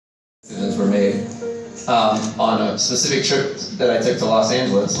Decisions were made on a specific trip that I took to Los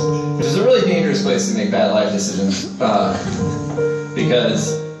Angeles, which is a really dangerous place to make bad life decisions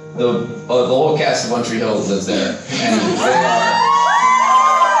because the whole cast of One Tree Hill lives there, and they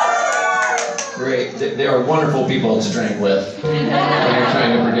are great. They are wonderful people to drink with when you're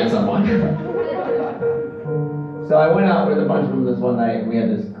trying to forget someone. So I went out with a bunch of them this one night, and we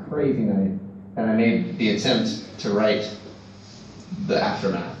had this crazy night, and I made the attempt to write the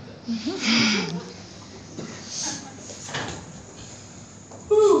aftermath.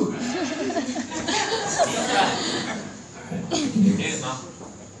 Woo.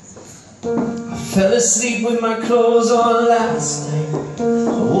 I fell asleep with my clothes on last night. I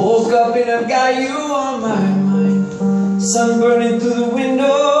woke up and I've got you on my mind. Sun burning through the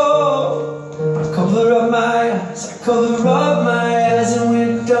window. I cover up my eyes, I cover up my eyes, and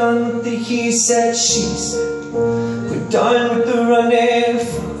we're done with the he said, she said. We're done with the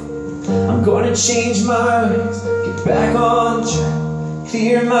running. I'm gonna change my ways, get back on track,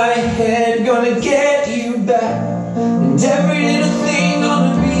 clear my head, gonna get you back. And every little thing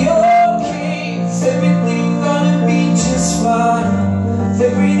gonna be okay, everything gonna be just fine.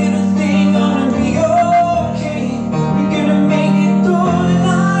 Every little thing gonna be okay, we're gonna make it through the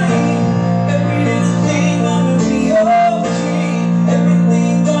night. Every little thing gonna be okay,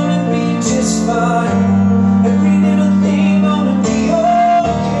 everything gonna be just fine. Every little thing gonna be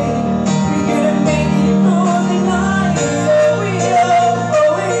okay, we're gonna make it through the night. Oh we are,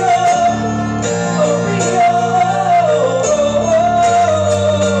 oh we are, oh we are.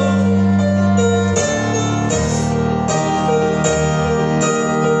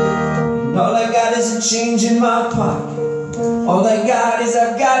 And all I got is a change in my pocket. All I got is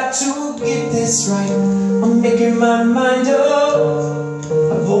I've got to get this right. I'm making my mind up.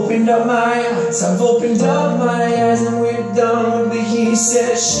 I've opened up my eyes, I've opened up my eyes, and we're done with the he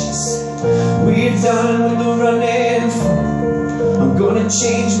said, she said. We're done with the running from. I'm gonna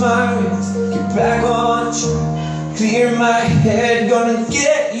change my ways, get back on track, clear my head, gonna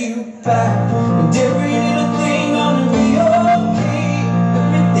get you back. And every little thing gonna be okay,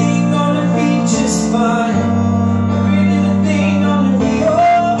 everything gonna be just fine. Every little thing gonna be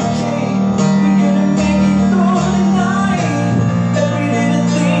okay, we're gonna make it through the night. Every little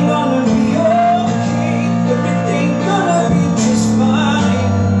thing gonna be okay, everything gonna be just fine.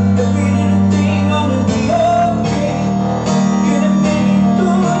 Every little thing gonna be okay, we're gonna make it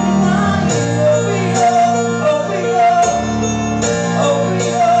through the night. Oh we are, oh we are, oh we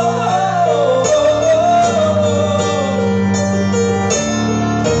are, oh, oh,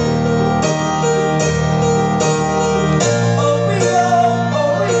 oh we are, oh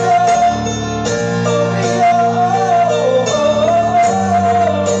we are, oh we are.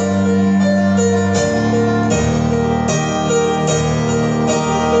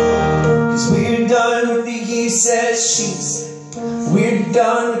 'Cause we're done with the he said, she said. We're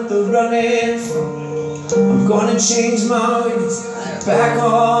done with the running from. I'm gonna change my ways, get back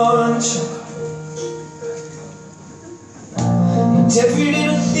on track. And every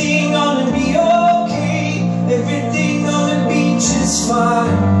little thing gonna be okay, everything gonna be just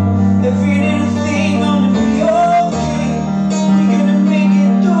fine. Every little